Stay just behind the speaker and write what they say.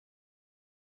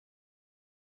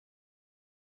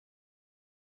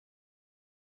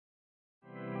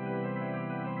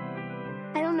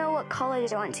know what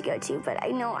college I want to go to, but I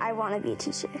know I want to be a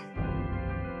teacher.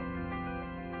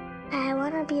 I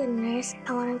want to be a nurse.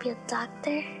 I want to be a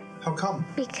doctor. How come?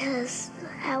 Because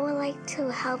I would like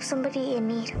to help somebody in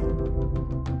need.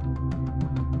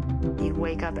 You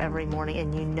wake up every morning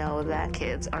and you know that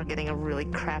kids are getting a really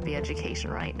crappy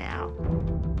education right now.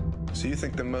 So you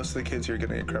think that most of the kids here are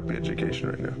getting a crappy education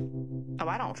right now? Oh,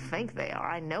 I don't think they are.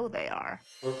 I know they are.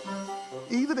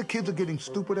 Either the kids are getting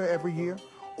stupider every year,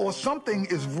 or something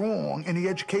is wrong in the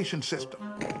education system.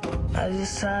 I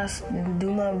just try to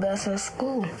do my best in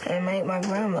school and make my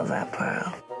grandmother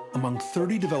proud. Among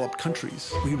 30 developed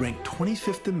countries, we rank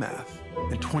 25th in math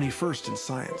and 21st in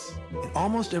science. In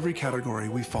almost every category,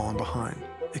 we've fallen behind,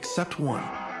 except one.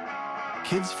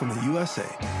 Kids from the USA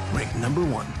rank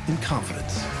 #1 in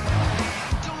confidence.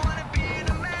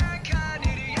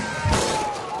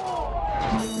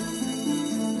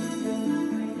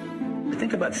 I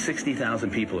think about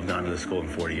 60,000 people have gone to this school in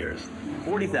 40 years.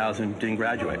 40,000 didn't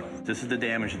graduate. This is the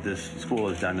damage that this school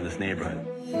has done to this neighborhood.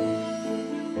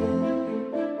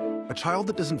 A child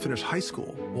that doesn't finish high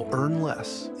school will earn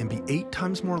less and be 8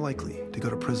 times more likely to go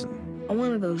to prison. I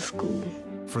want to go to school.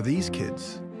 For these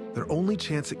kids, their only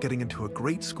chance at getting into a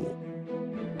great school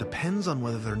depends on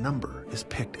whether their number is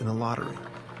picked in a lottery.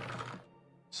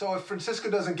 So if Francisco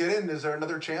doesn't get in, is there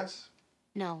another chance?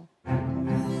 No.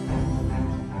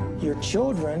 Your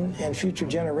children and future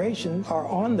generations are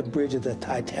on the bridge of the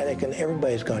Titanic, and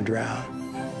everybody's going to drown.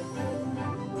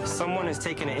 Someone has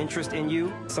taken an interest in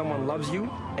you, someone loves you,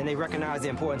 and they recognize the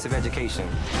importance of education.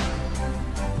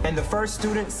 And the first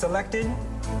student selected,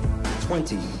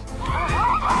 20.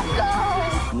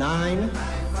 9.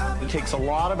 It takes a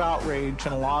lot of outrage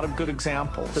and a lot of good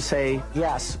examples to say,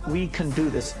 yes, we can do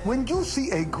this. When you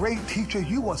see a great teacher,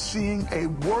 you are seeing a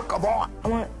work of art. I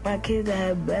want my kids to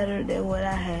have better than what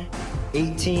I had.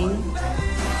 18.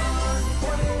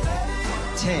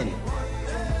 10.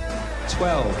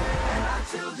 12.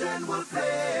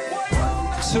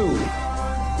 2.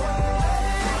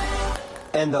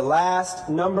 And the last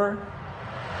number